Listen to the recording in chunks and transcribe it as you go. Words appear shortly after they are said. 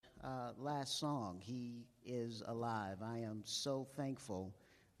last song, He is Alive. I am so thankful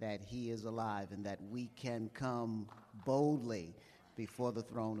that He is alive and that we can come boldly before the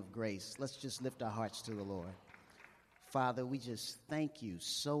throne of grace. Let's just lift our hearts to the Lord. Father, we just thank you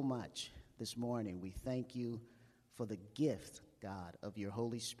so much this morning. We thank you for the gift, God, of your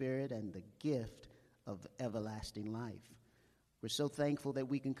Holy Spirit and the gift of everlasting life. We're so thankful that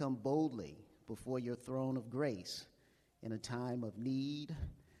we can come boldly before your throne of grace in a time of need.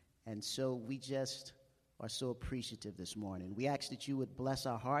 And so we just are so appreciative this morning. We ask that you would bless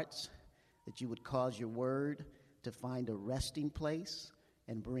our hearts, that you would cause your word to find a resting place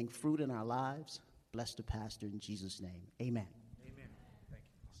and bring fruit in our lives. Bless the pastor in Jesus' name. Amen. Amen. Thank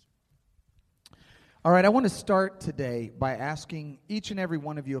you, Pastor. All right, I want to start today by asking each and every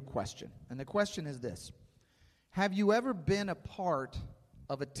one of you a question. And the question is this: have you ever been a part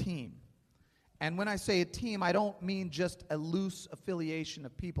of a team? And when I say a team, I don't mean just a loose affiliation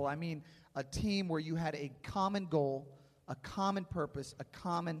of people. I mean a team where you had a common goal, a common purpose, a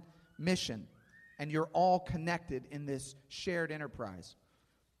common mission, and you're all connected in this shared enterprise.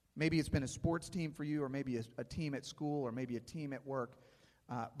 Maybe it's been a sports team for you, or maybe a team at school, or maybe a team at work.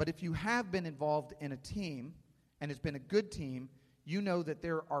 But if you have been involved in a team, and it's been a good team, you know that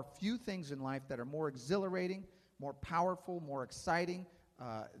there are few things in life that are more exhilarating, more powerful, more exciting,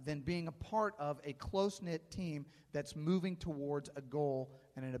 than being a part of a close-knit team that's moving towards a goal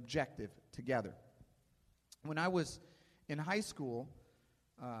and an objective together. When I was in high school,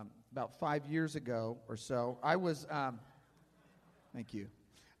 about 5 years ago or so, I was, thank you,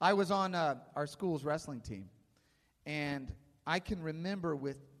 I was on our school's wrestling team, and I can remember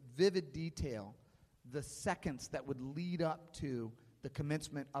with vivid detail the seconds that would lead up to the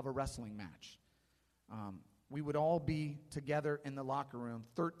commencement of a wrestling match. We would all be together in the locker room,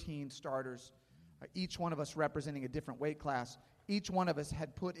 13 starters, each one of us representing a different weight class. Each one of us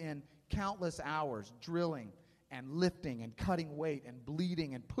had put in countless hours drilling and lifting and cutting weight and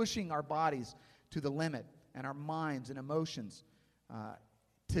bleeding and pushing our bodies to the limit and our minds and emotions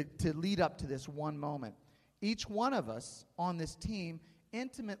to lead up to this one moment. Each one of us on this team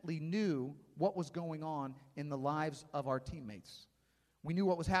intimately knew what was going on in the lives of our teammates. We knew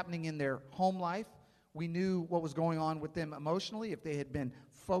what was happening in their home life. We knew what was going on with them emotionally, if they had been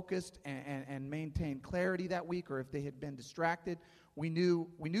focused and maintained clarity that week, or if they had been distracted. We knew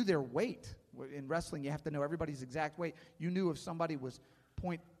their weight. In wrestling, you have to know everybody's exact weight. You knew if somebody was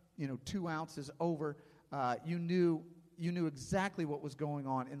 0.2 ounces over. You knew exactly what was going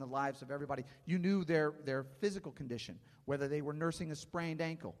on in the lives of everybody. You knew their physical condition, whether they were nursing a sprained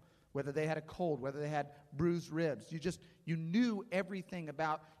ankle, whether they had a cold, whether they had bruised ribs. You knew everything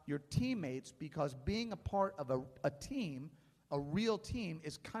about your teammates, because being a part of a team, a real team,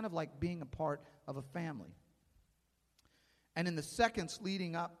 is kind of like being a part of a family. And in the seconds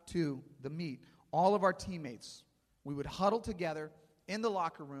leading up to the meet, all of our teammates, we would huddle together in the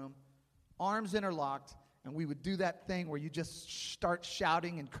locker room, arms interlocked, and we would do that thing where you just start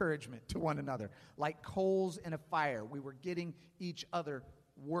shouting encouragement to one another. Like coals in a fire, we were getting each other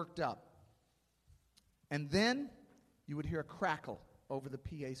worked up. And then you would hear a crackle over the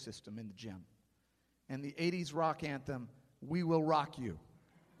PA system in the gym. And the 80s rock anthem, "We Will Rock You,"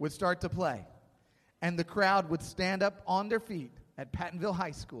 would start to play. And the crowd would stand up on their feet at Pattonville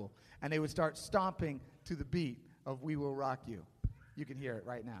High School, and they would start stomping to the beat of "We Will Rock You." You can hear it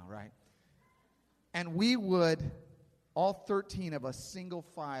right now, right? And we would, all 13 of us, single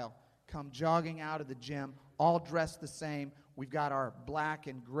file, come jogging out of the gym, all dressed the same. We've got our black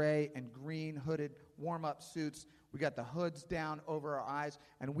and gray and green hooded warm-up suits. We got the hoods down over our eyes,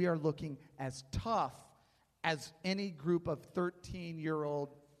 and we are looking as tough as any group of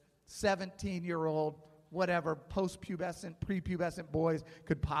 13-year-old, 17-year-old, whatever, post-pubescent, prepubescent boys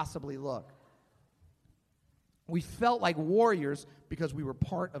could possibly look. We felt like warriors because we were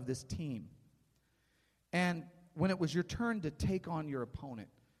part of this team. And when it was your turn to take on your opponent,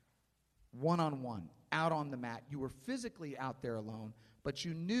 one-on-one, out on the mat, you were physically out there alone, but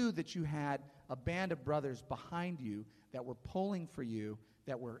you knew that you had a band of brothers behind you that were pulling for you,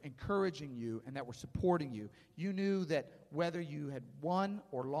 that were encouraging you, and that were supporting you. You knew that whether you had won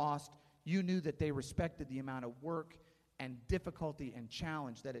or lost, you knew that they respected the amount of work and difficulty and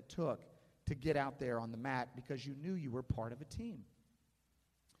challenge that it took to get out there on the mat, because you knew you were part of a team.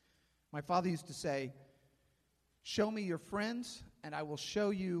 My father used to say, "Show me your friends, and I will show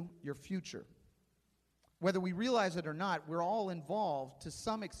you your future." Whether we realize it or not, we're all involved to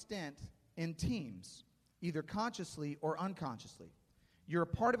some extent in teams, either consciously or unconsciously. You're a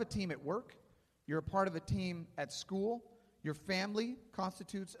part of a team at work. You're a part of a team at school. Your family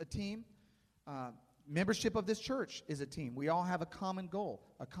constitutes a team. Membership of this church is a team. We all have a common goal,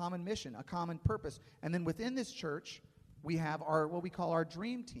 a common mission, a common purpose. And then within this church, we have our what we call our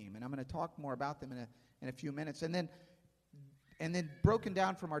dream team. And I'm going to talk more about them in a few minutes. And then broken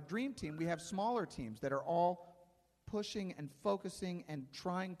down from our dream team, we have smaller teams that are all pushing and focusing and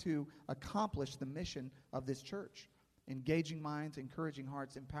trying to accomplish the mission of this church. Engaging minds, encouraging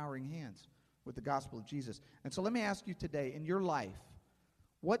hearts, empowering hands with the gospel of Jesus. And so let me ask you today, in your life,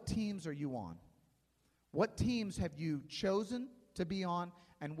 what teams are you on? What teams have you chosen to be on,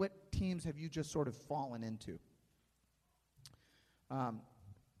 and what teams have you just sort of fallen into?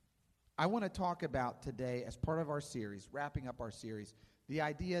 I want to talk about today, as part of our series, wrapping up our series, the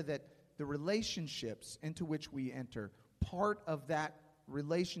idea that the relationships into which we enter, part of that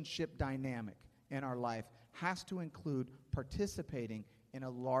relationship dynamic in our life has to include participating in a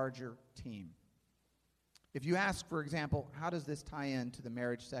larger team. If you ask, for example, how does this tie in to the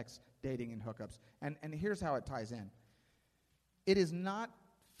marriage, sex, dating, and hookups? And here's how it ties in. It is not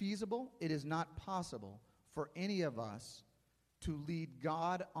feasible, it is not possible for any of us to lead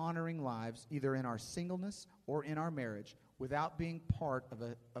God-honoring lives, either in our singleness or in our marriage, without being part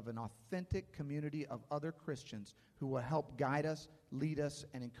of an authentic community of other Christians who will help guide us, lead us,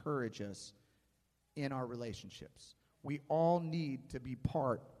 and encourage us in our relationships. We all need to be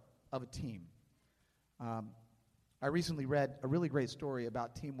part of a team. I recently read a really great story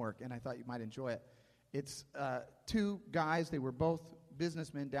about teamwork, and I thought you might enjoy it. It's two guys. They were both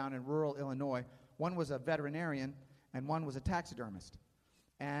businessmen down in rural Illinois. One was a veterinarian, and one was a taxidermist.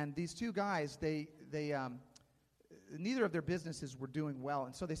 And these two guys, they neither of their businesses were doing well,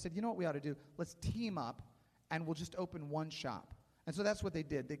 and so they said, you know what we ought to do? Let's team up, and we'll just open one shop. And so that's what they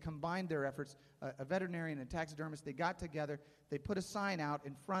did. They combined their efforts, a veterinarian and a taxidermist. They got together. They put a sign out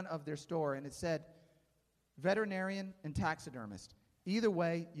in front of their store, and it said, veterinarian and taxidermist. Either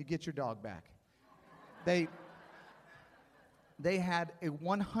way, you get your dog back. They had a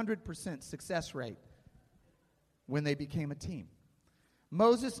 100% success rate when they became a team.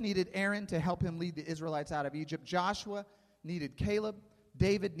 Moses needed Aaron to help him lead the Israelites out of Egypt. Joshua needed Caleb.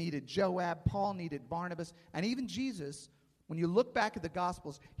 David needed Joab. Paul needed Barnabas. And even Jesus, when you look back at the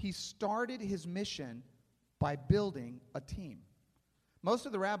Gospels, he started his mission by building a team. Most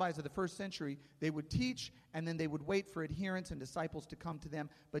of the rabbis of the first century, they would teach, and then they would wait for adherents and disciples to come to them.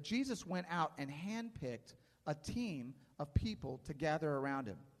 But Jesus went out and handpicked a team of people to gather around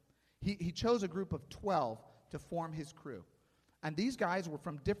him. He chose a group of 12 to form his crew. And these guys were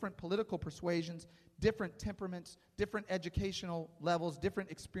from different political persuasions, different temperaments, different educational levels,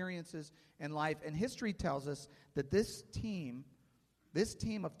 different experiences in life. And history tells us that this team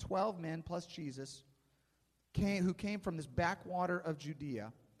of 12 men plus Jesus, who came from this backwater of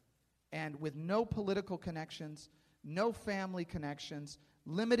Judea, and with no political connections, no family connections,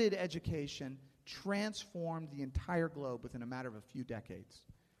 limited education, transformed the entire globe within a matter of a few decades.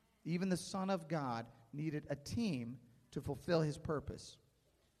 Even the Son of God needed a team to fulfill his purpose.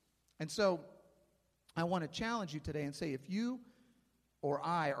 And so I want to challenge you today and say, if you or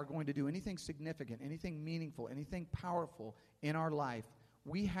I are going to do anything significant, anything meaningful, anything powerful in our life,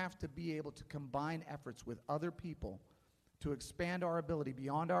 we have to be able to combine efforts with other people to expand our ability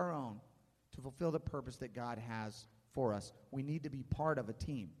beyond our own to fulfill the purpose that God has for us. We need to be part of a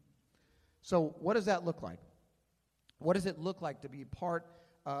team. So what does that look like? What does it look like to be part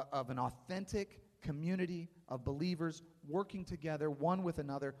of an authentic community of believers working together, one with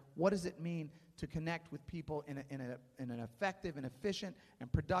another? What does it mean to connect with people in an effective and efficient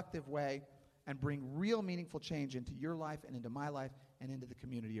and productive way and bring real meaningful change into your life and into my life and into the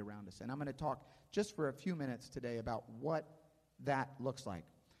community around us? And I'm going to talk just for a few minutes today about what that looks like.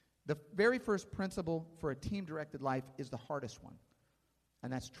 The very first principle for a team-directed life is the hardest one,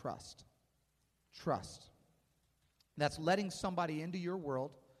 and that's trust. Trust. That's letting somebody into your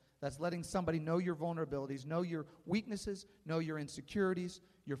world. That's letting somebody know your vulnerabilities, know your weaknesses, know your insecurities,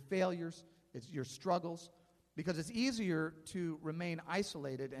 your failures, your struggles. Because it's easier to remain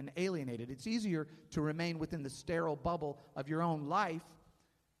isolated and alienated. It's easier to remain within the sterile bubble of your own life,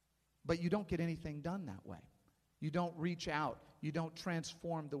 but you don't get anything done that way. You don't reach out. You don't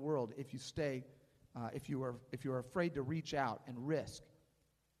transform the world if you stay, if you are afraid to reach out and risk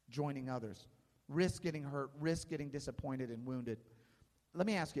joining others, risk getting hurt, risk getting disappointed and wounded. Let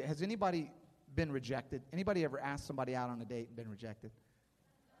me ask you, has anybody been rejected? Anybody ever asked somebody out on a date and been rejected?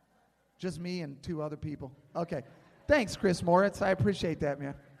 Just me and two other people? Okay. Thanks, Chris Moritz. I appreciate that,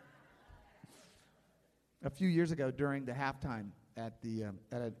 man. A few years ago during the halftime at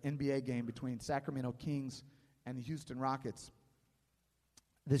an NBA game between Sacramento Kings and the Houston Rockets,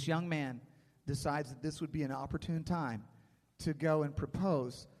 this young man decides that this would be an opportune time to go and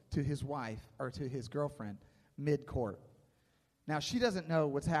propose to his wife, or to his girlfriend, mid-court. Now, she doesn't know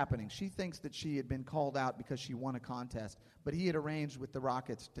what's happening. She thinks that she had been called out because she won a contest, but he had arranged with the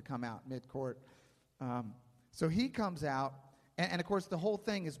Rockets to come out mid-court. So he comes out, and of course, the whole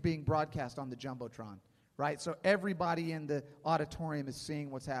thing is being broadcast on the Jumbotron, right? So everybody in the auditorium is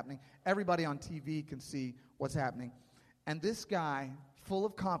seeing what's happening. Everybody on TV can see what's happening. And this guy, full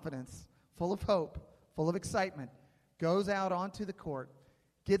of confidence, full of hope, full of excitement, goes out onto the court,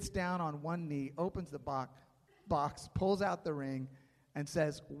 gets down on one knee, opens the box, pulls out the ring, and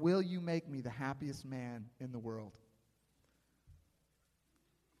says, "Will you make me the happiest man in the world?"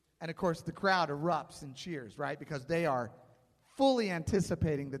 And of course, the crowd erupts and cheers, right? Because they are fully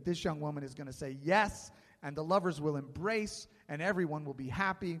anticipating that this young woman is going to say yes, and the lovers will embrace, and everyone will be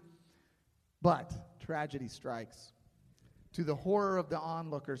happy. But tragedy strikes. To the horror of the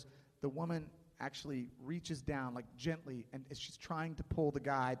onlookers, the woman actually reaches down, like gently, and she's trying to pull the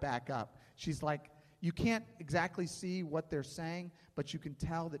guy back up. She's like, you can't exactly see what they're saying, but you can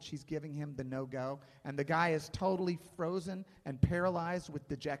tell that she's giving him the no-go. And the guy is totally frozen and paralyzed with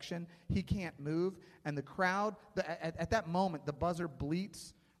dejection. He can't move. And the crowd, at that moment, the buzzer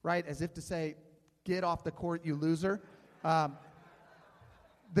bleats, right, as if to say, "Get off the court, you loser."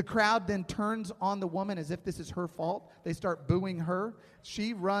 The crowd then turns on the woman as if this is her fault. They start booing her.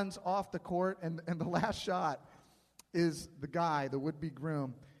 She runs off the court, and the last shot is the guy, the would-be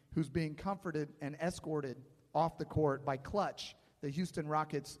groom, who's being comforted and escorted off the court by Clutch, the Houston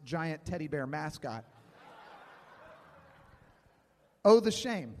Rockets' giant teddy bear mascot. Oh, the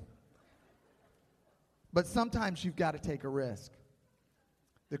shame. But sometimes you've got to take a risk.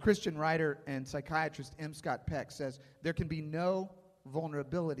 The Christian writer and psychiatrist M. Scott Peck says, there can be no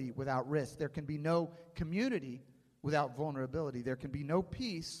vulnerability without risk. There can be no community without vulnerability. There can be no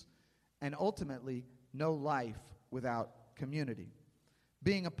peace, and ultimately no life without community.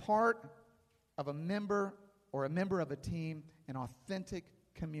 Being a part of a member or a member of a team, an authentic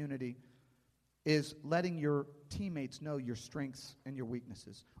community, is letting your teammates know your strengths and your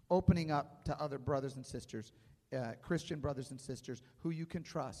weaknesses, opening up to other brothers and sisters, Christian brothers and sisters who you can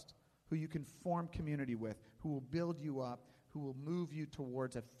trust, who you can form community with, who will build you up, who will move you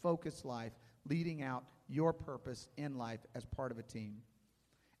towards a focused life, leading out your purpose in life as part of a team.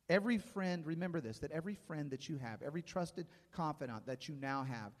 Every friend, remember this, that every friend that you have, every trusted confidant that you now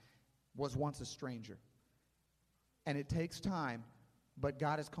have, was once a stranger. And it takes time, but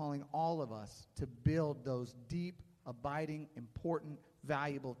God is calling all of us to build those deep, abiding, important,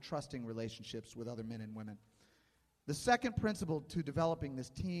 valuable, trusting relationships with other men and women. The second principle to developing this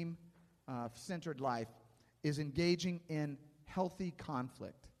team-centered life is engaging in healthy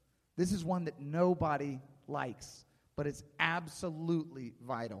conflict. This is one that nobody likes, but it's absolutely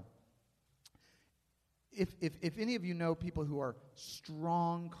vital. If any of you know people who are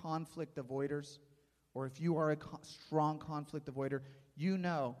strong conflict avoiders, or if you are a strong conflict avoider, you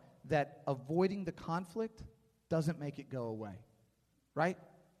know that avoiding the conflict doesn't make it go away, right?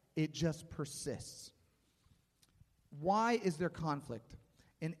 It just persists. Why is there conflict?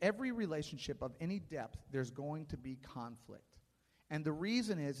 In every relationship of any depth, there's going to be conflict. And the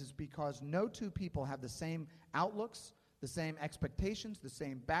reason is because no two people have the same outlooks, the same expectations, the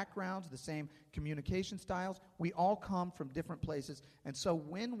same backgrounds, the same communication styles. We all come from different places. And so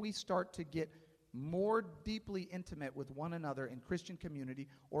when we start to get more deeply intimate with one another in Christian community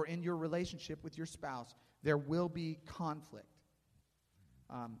or in your relationship with your spouse, there will be conflict.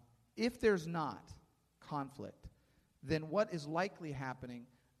 If there's not conflict, then what is likely happening,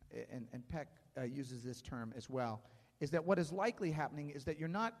 and Peck uses this term as well, is that what is likely happening is that you're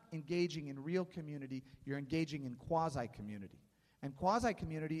not engaging in real community, you're engaging in quasi-community. And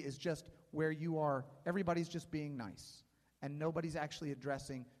quasi-community is just where you are, everybody's just being nice, and nobody's actually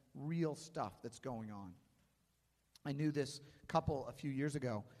addressing real stuff that's going on. I knew this couple a few years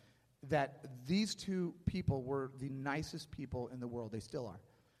ago, that these two people were the nicest people in the world. They still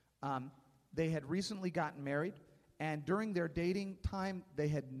are. They had recently gotten married, and during their dating time, they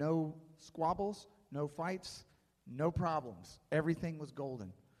had no squabbles, no fights, no problems. Everything was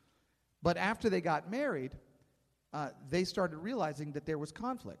golden. But after they got married, they started realizing that there was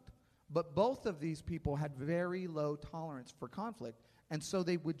conflict. But both of these people had very low tolerance for conflict, and so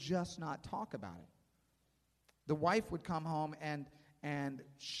they would just not talk about it. The wife would come home, and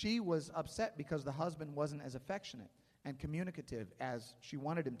she was upset because the husband wasn't as affectionate and communicative as she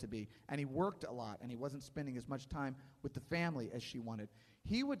wanted him to be. And he worked a lot, and he wasn't spending as much time with the family as she wanted.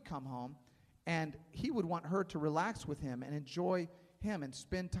 He would come home, and he would want her to relax with him and enjoy him and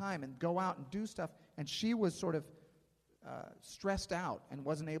spend time and go out and do stuff. And she was sort of stressed out and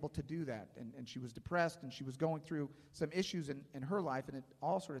wasn't able to do that. And she was depressed, and she was going through some issues in her life, and it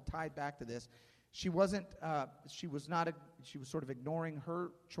all sort of tied back to this. She was sort of ignoring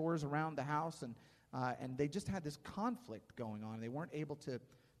her chores around the house, and they just had this conflict going on. They weren't able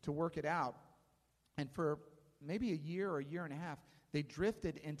to work it out. And for maybe a year or a year and a half, they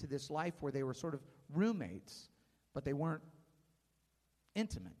drifted into this life where they were sort of roommates, but they weren't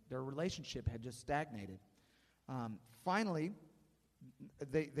intimate. Their relationship had just stagnated. Finally,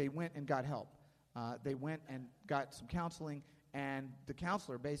 they went and got help. They went and got some counseling, and the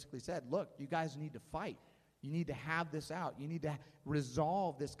counselor basically said, look, you guys need to fight. You need to have this out. You need to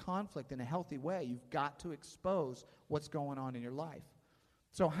resolve this conflict in a healthy way. You've got to expose what's going on in your life.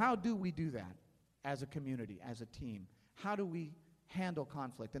 So how do we do that as a community, as a team? How do we handle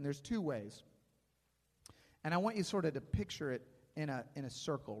conflict? And there's two ways. And I want you sort of to picture it in a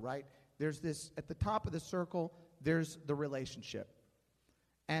circle, right? There's this, at the top of the circle, there's the relationship.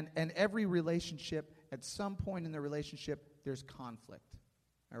 And every relationship, at some point in the relationship, there's conflict,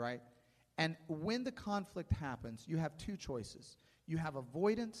 all right? And when the conflict happens, you have two choices. You have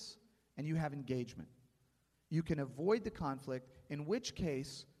avoidance and you have engagement. You can avoid the conflict, in which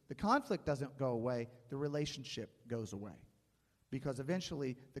case the conflict doesn't go away, the relationship goes away. Because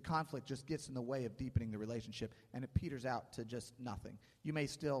eventually the conflict just gets in the way of deepening the relationship, and it peters out to just nothing. You may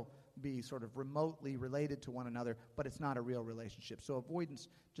still be sort of remotely related to one another, but it's not a real relationship. So avoidance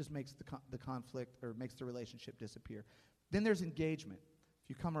just makes the conflict, or makes the relationship disappear. Then there's engagement. If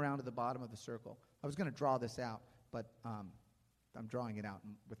you come around to the bottom of the circle, I was going to draw this out, but I'm drawing it out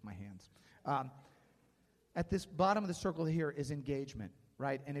with my hands. At this bottom of the circle here is engagement,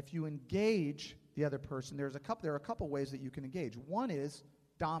 right? And if you engage the other person, there are a couple ways that you can engage. One is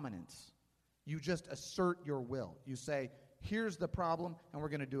dominance. You just assert your will. You say, here's the problem, and we're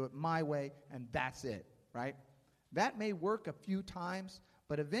going to do it my way, and that's it, right? That may work a few times,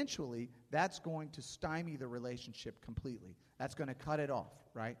 but eventually that's going to stymie the relationship completely. That's going to cut it off,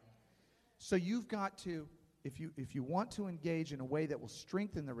 right? So you've got to, if you want to engage in a way that will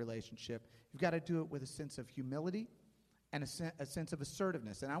strengthen the relationship, you've got to do it with a sense of humility and a sense of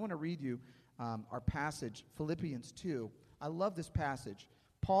assertiveness. And I want to read you our passage, Philippians 2. I love this passage.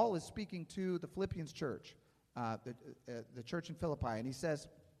 Paul is speaking to the Philippians church, the church in Philippi, and he says,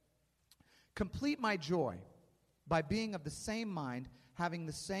 complete my joy by being of the same mind, having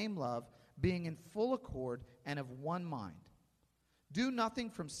the same love, being in full accord and of one mind. Do nothing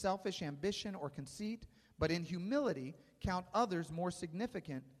from selfish ambition or conceit, but in humility count others more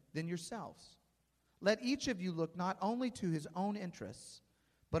significant than yourselves. Let each of you look not only to his own interests,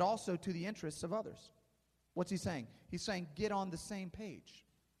 but also to the interests of others. What's he saying? He's saying get on the same page.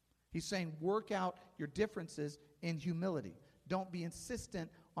 He's saying work out your differences in humility. Don't be insistent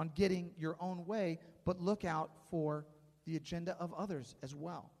on getting your own way, but look out for the agenda of others as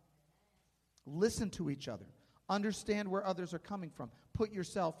well. Listen to each other. Understand where others are coming from. Put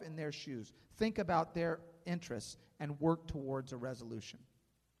yourself in their shoes. Think about their interests and work towards a resolution.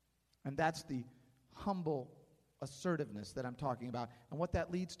 And that's the humble assertiveness that I'm talking about. And what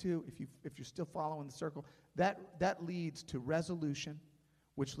that leads to, if you're still following the circle, that leads to resolution,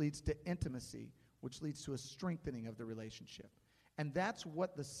 which leads to intimacy, which leads to a strengthening of the relationship. And that's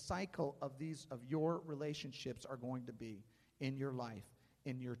what the cycle of your relationships are going to be in your life,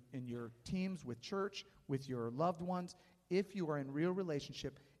 in your teams with church, with your loved ones. If you are in real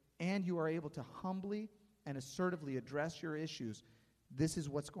relationship and you are able to humbly and assertively address your issues, this is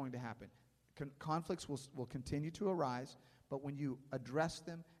what's going to happen. Conflicts will continue to arise, but when you address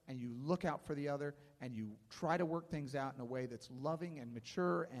them and you look out for the other and you try to work things out in a way that's loving and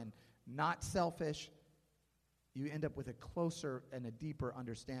mature and not selfish, you end up with a closer and a deeper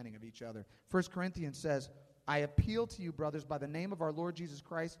understanding of each other. 1 Corinthians says, I appeal to you, brothers, by the name of our Lord Jesus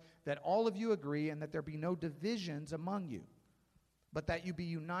Christ, that all of you agree and that there be no divisions among you, but that you be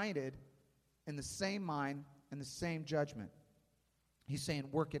united in the same mind and the same judgment. He's saying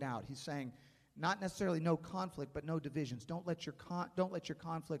work it out. He's saying not necessarily no conflict, but no divisions. Don't let your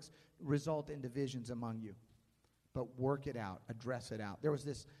conflicts result in divisions among you, but work it out, address it out. There was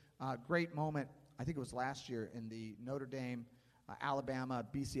this great moment, I think it was last year, in the Notre Dame Alabama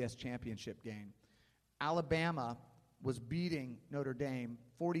BCS championship game. Alabama was beating Notre Dame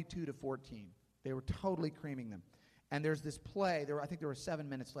 42-14. They were totally creaming them. And there's this play, I think there were 7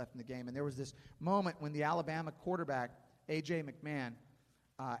 minutes left in the game, and there was this moment when the Alabama quarterback, A.J. McMahon,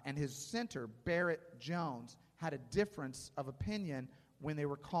 and his center, Barrett Jones, had a difference of opinion when they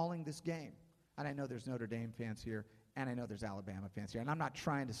were calling this game. And I know there's Notre Dame fans here, and I know there's Alabama fans here, and I'm not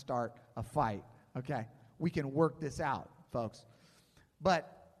trying to start a fight, okay? We can work this out, folks. But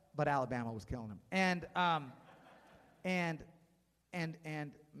Alabama was killing them. And And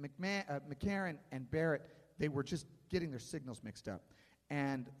McCarron and Barrett, they were just getting their signals mixed up.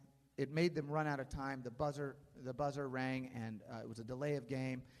 And it made them run out of time. The buzzer rang, and it was a delay of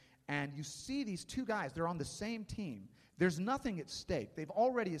game. And you see these two guys, they're on the same team. There's nothing at stake. They've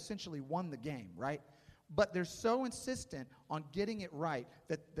already essentially won the game, right? But they're so insistent on getting it right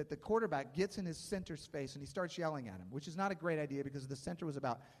that the quarterback gets in his center's face and he starts yelling at him, which is not a great idea because the center was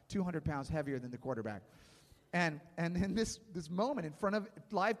about 200 pounds heavier than the quarterback. And in this moment in front of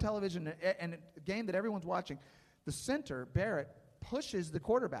live television and a game that everyone's watching, the center, Barrett, pushes the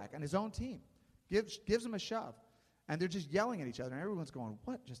quarterback on his own team, gives him a shove. And they're just yelling at each other, and everyone's going,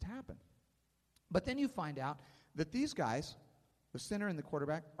 what just happened? But then you find out that these guys, the center and the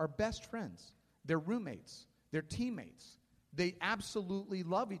quarterback, are best friends. They're roommates. They're teammates. They absolutely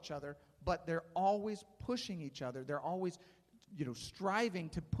love each other, but they're always pushing each other. They're always, striving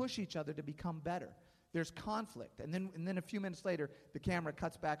to push each other to become better. There's conflict. And then a few minutes later, the camera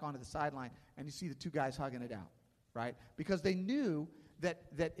cuts back onto the sideline, and you see the two guys hugging it out, right? Because they knew that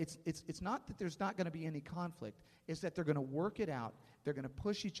it's not that there's not going to be any conflict. It's that they're going to work it out. They're going to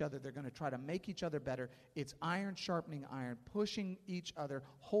push each other. They're going to try to make each other better. It's iron sharpening iron, pushing each other,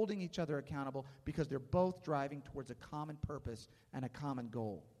 holding each other accountable because they're both driving towards a common purpose and a common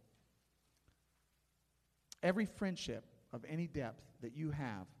goal. Every friendship of any depth that you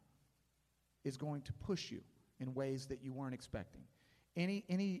have is going to push you in ways that you weren't expecting.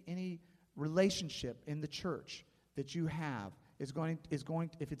 Any relationship in the church that you have is going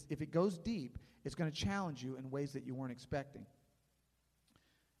if it goes deep, it's going to challenge you in ways that you weren't expecting.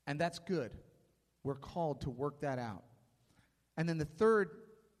 And that's good. We're called to work that out. And then the third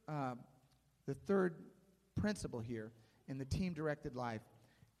principle here in the team-directed life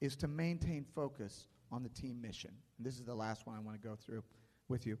is to maintain focus on the team mission. And this is the last one I want to go through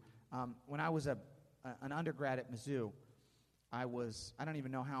with you. When I was an undergrad at Mizzou, I don't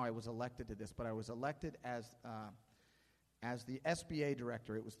even know how I was elected to this, but I was elected as the SBA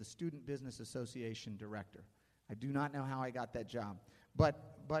director. It was the Student Business Association director. I do not know how I got that job. But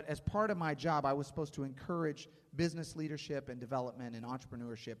as part of my job, I was supposed to encourage business leadership and development and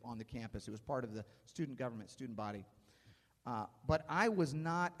entrepreneurship on the campus. It was part of the student government, student body. But I was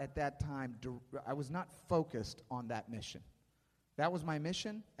not at that time, I was not focused on that mission. That was my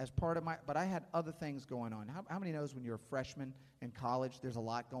mission as part of but I had other things going on. How many knows when you're a freshman in college, there's a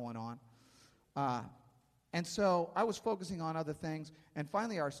lot going on? And so I was focusing on other things. And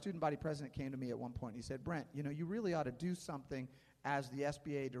finally, our student body president came to me at one point. And he said, Brent, you really ought to do something as the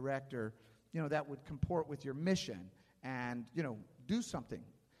SBA director, that would comport with your mission and, do something.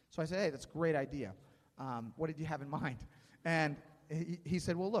 So I said, hey, that's a great idea. What did you have in mind? And he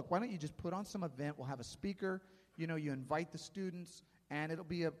said, well, look, why don't you just put on some event? We'll have a speaker. You invite the students, and it'll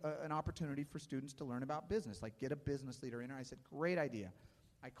be an opportunity for students to learn about business, like get a business leader in there. I said, great idea.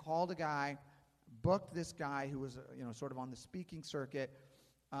 I called a guy, booked this guy who was, sort of on the speaking circuit,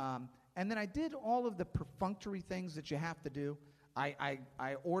 and then I did all of the perfunctory things that you have to do. I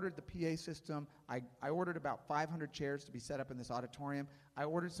ordered the PA system. I ordered about 500 chairs to be set up in this auditorium. I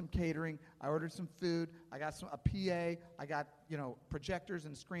ordered some catering. I ordered some food. I got a PA. I got, projectors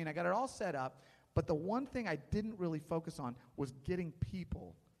and screen. I got it all set up. But the one thing I didn't really focus on was getting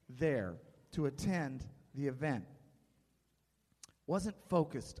people there to attend the event. Wasn't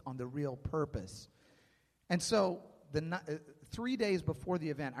focused on the real purpose. And so 3 days before the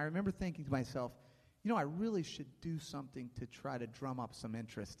event, I remember thinking to myself, I really should do something to try to drum up some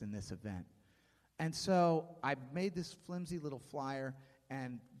interest in this event. And so I made this flimsy little flyer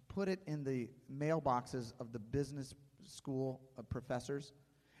and put it in the mailboxes of the business school professors.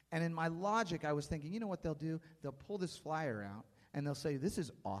 And in my logic, I was thinking, you know what they'll do? They'll pull this flyer out, and they'll say, this is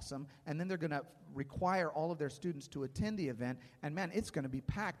awesome. And then they're going to require all of their students to attend the event. And, man, it's going to be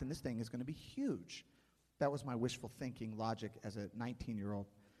packed, and this thing is going to be huge. That was my wishful thinking logic as a 19-year-old.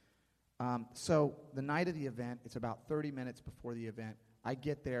 So the night of the event, it's about 30 minutes before the event. I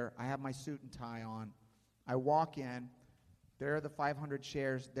get there. I have my suit and tie on. I walk in. There are the 500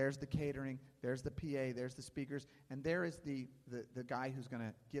 chairs. There's the catering. There's the PA. There's the speakers. And there is the guy who's going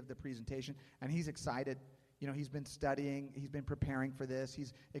to give the presentation. And he's excited. He's been studying. He's been preparing for this.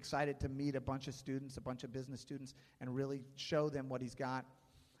 He's excited to meet a bunch of students, a bunch of business students, and really show them what he's got.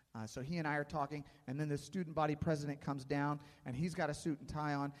 So he and I are talking, and then the student body president comes down, and he's got a suit and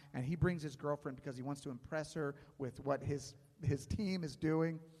tie on, and he brings his girlfriend because he wants to impress her with what his team is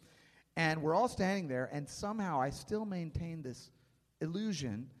doing. And we're all standing there, and somehow I still maintain this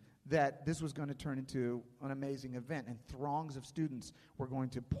illusion that this was going to turn into an amazing event, and throngs of students were going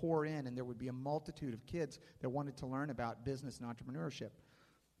to pour in, and there would be a multitude of kids that wanted to learn about business and entrepreneurship.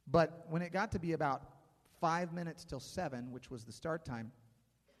 But when it got to be about 5 minutes till 7, which was the start time,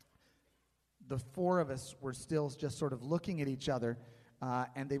 the four of us were still just sort of looking at each other,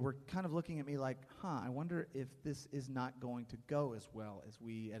 and they were kind of looking at me like, I wonder if this is not going to go as well as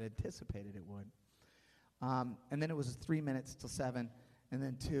we had anticipated it would. And then it was 3 minutes till 7, and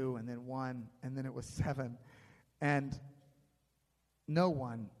then 2, and then 1, and then it was 7. And no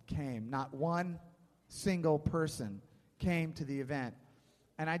one came. Not one single person came to the event.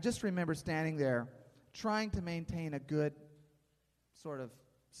 And I just remember standing there trying to maintain a good sort of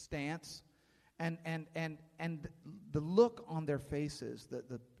stance. And the look on their faces,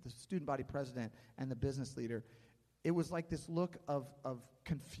 the student body president and the business leader, it was like this look of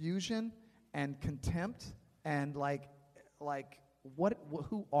confusion and contempt and like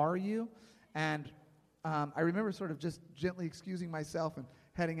who are you? And I remember sort of just gently excusing myself and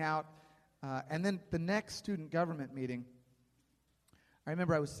heading out. And then the next student government meeting, I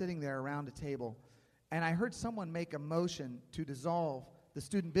remember I was sitting there around a table, and I heard someone make a motion to dissolve the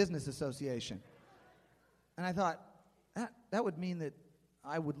Student Business Association. And I thought, that would mean that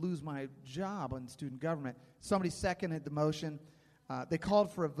I would lose my job on student government. Somebody seconded the motion. They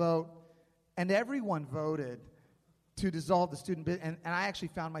called for a vote, and everyone voted to dissolve the student business. And I actually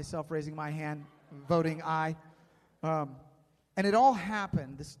found myself raising my hand, voting aye. And it all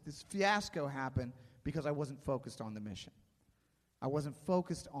happened, this fiasco happened, because I wasn't focused on the mission. I wasn't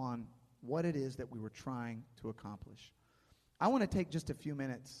focused on what it is that we were trying to accomplish. I want to take just a few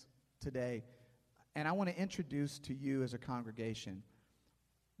minutes today, and I want to introduce to you as a congregation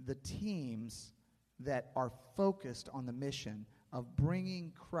the teams that are focused on the mission of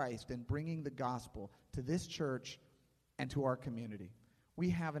bringing Christ and bringing the gospel to this church and to our community.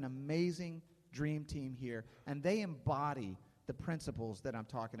 We have an amazing dream team here, and they embody the principles that I'm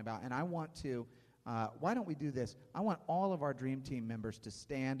talking about. And I want to, why don't we do this? I want all of our dream team members to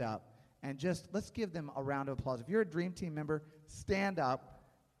stand up and just, let's give them a round of applause. If you're a dream team member, stand up.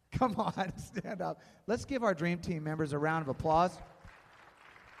 Come on, stand up. Let's give our dream team members a round of applause.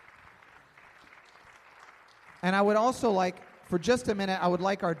 And I would also like, for just a minute, I would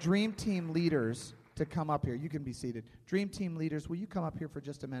like our dream team leaders to come up here. You can be seated. Dream team leaders, will you come up here for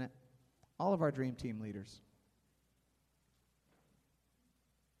just a minute? All of our dream team leaders.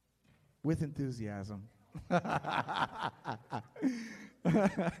 With enthusiasm.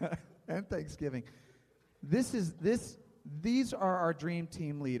 And Thanksgiving. These are our dream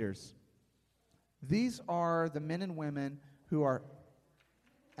team leaders. These are the men and women who are,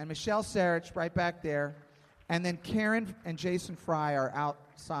 and Michelle Sarich right back there, and then Karen and Jason Fry are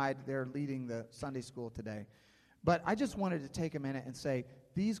outside. They're leading the Sunday school today. But I just wanted to take a minute and say,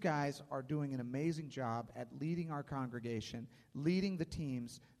 these guys are doing an amazing job at leading our congregation, leading the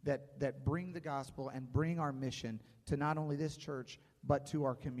teams that bring the gospel and bring our mission to not only this church, but to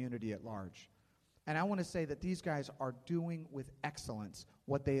our community at large. And I want to say that these guys are doing with excellence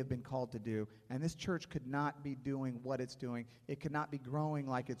what they have been called to do. And this church could not be doing what it's doing. It could not be growing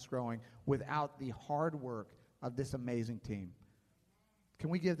like it's growing without the hard work of this amazing team. Can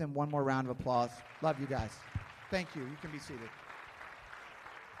we give them one more round of applause? Love you guys. Thank you. You can be seated.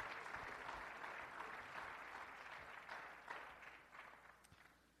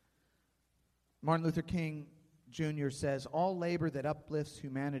 Martin Luther King Jr. says, all labor that uplifts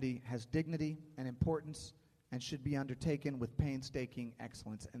humanity has dignity and importance and should be undertaken with painstaking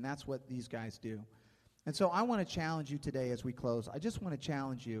excellence. And that's what these guys do. And so I want to challenge you today as we close. I just want to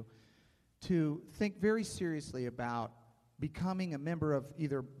challenge you to think very seriously about becoming a member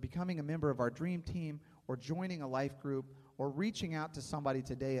of our dream team or joining a life group or reaching out to somebody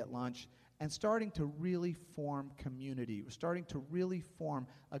today at lunch and starting to really form community, starting to really form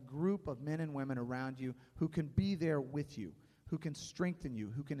a group of men and women around you who can be there with you, who can strengthen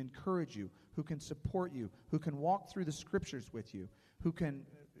you, who can encourage you, who can support you, who can walk through the scriptures with you, who can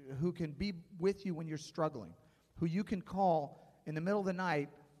be with you when you're struggling, who you can call in the middle of the night,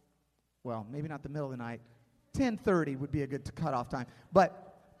 well, maybe not the middle of the night, 10:30 would be a good cutoff time,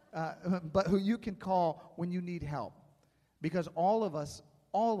 but who you can call when you need help. Because all of us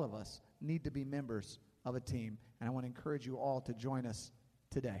need to be members of a team, and I want to encourage you all to join us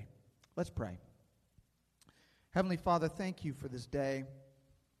today. Let's pray. Heavenly Father, thank you for this day.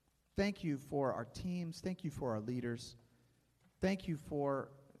 Thank you for our teams. Thank you for our leaders. Thank you for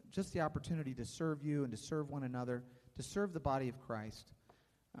just the opportunity to serve you and to serve one another, to serve the body of Christ.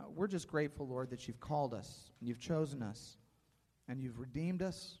 We're just grateful, Lord, that you've called us, and you've chosen us, and you've redeemed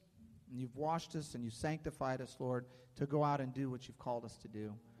us, and you've washed us, and you've sanctified us, Lord, to go out and do what you've called us to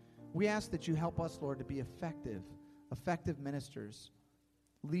do. We ask that you help us, Lord, to be effective ministers,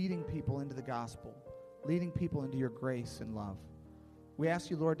 leading people into the gospel, leading people into your grace and love. We ask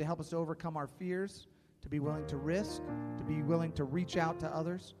you, Lord, to help us to overcome our fears, to be willing to risk, to be willing to reach out to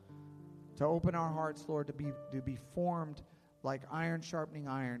others, to open our hearts, Lord, to be formed like iron sharpening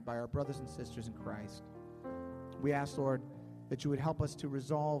iron by our brothers and sisters in Christ. We ask, Lord, that you would help us to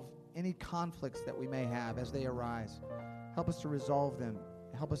resolve any conflicts that we may have as they arise. Help us to resolve them.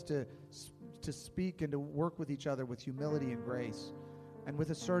 Help us to speak and to work with each other with humility and grace and with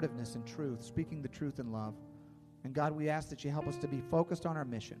assertiveness and truth, speaking the truth in love. And God, we ask that you help us to be focused on our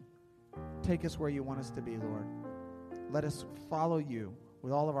mission. Take us where you want us to be, Lord. Let us follow you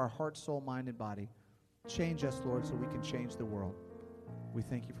with all of our heart, soul, mind, and body. Change us, Lord, so we can change the world. We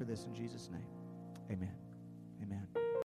thank you for this in Jesus' name. Amen. Amen.